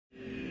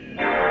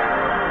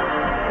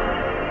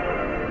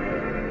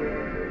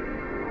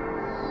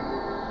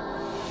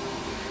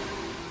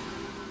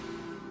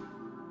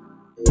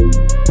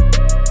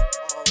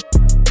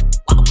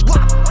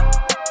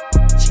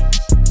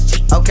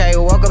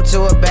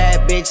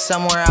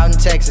somewhere out in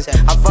Texas.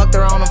 I fucked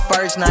her on the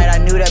first night, I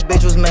knew that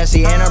bitch was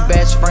messy, and her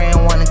best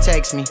friend wanna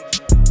text me.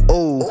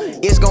 Ooh,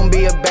 it's gonna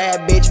be a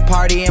bad bitch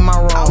party in my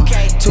room.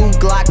 2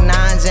 Glock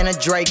 9s and a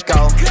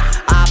Draco.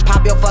 I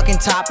pop your fucking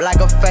top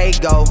like a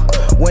Fago.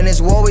 When it's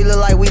war, we look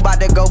like we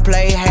bout to go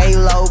play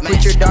Halo.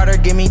 Put your daughter,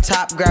 give me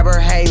top, grab her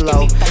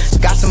halo.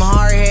 Got some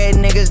hard head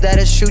niggas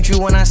that'll shoot you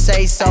when I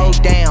say so.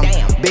 Damn,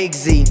 Big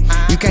Z,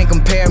 you can't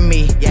compare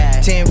me.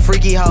 10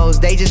 freaky hoes,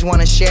 they just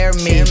wanna share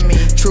me.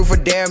 Truth or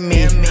dare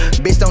me,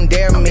 bitch don't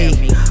dare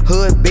me.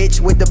 Hood bitch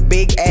with the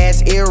big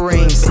ass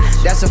earrings.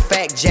 That's a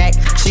fact, Jack.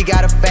 She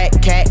got a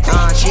fat cat.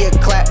 She a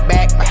clap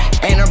back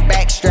and her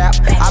back strap.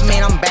 I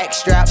mean I'm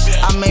backstrapped.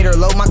 I made her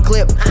load my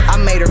clip. I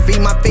made her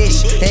feed my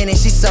fish, and then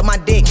she sucked my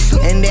dick.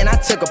 And then I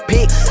took a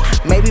pic,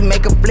 maybe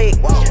make a flick.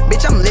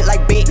 Bitch, I'm lit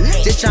like Big,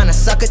 just tryna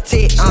suck a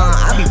tit.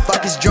 I be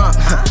fuckers drunk.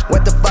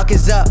 What the fuck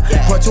is up?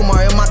 Pour 2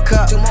 more in my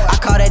cup. I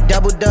call that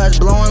double dutch,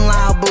 blowing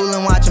loud,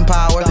 booling, watching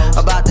Power.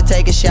 About to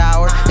take a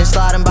shower and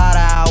sliding by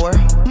the hour.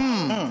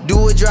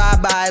 Do a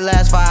drive-by,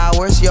 last for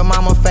hours. Your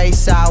mama face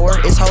sour,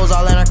 it's hoes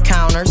all in her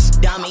counters.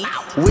 Dummy.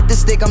 With the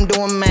stick, I'm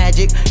doing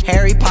magic.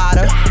 Harry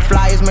Potter,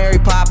 fly as Mary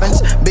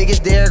Poppins,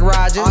 biggest Derek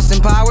Rogers.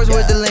 Austin Powers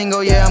with the lingo,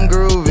 yeah, I'm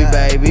groovy,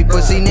 baby.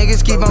 Pussy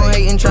niggas keep on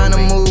hating, trying to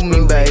move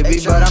me, baby.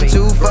 But I'm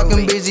too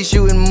fucking busy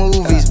shooting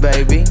movies,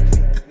 baby.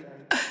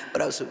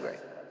 What up, Super?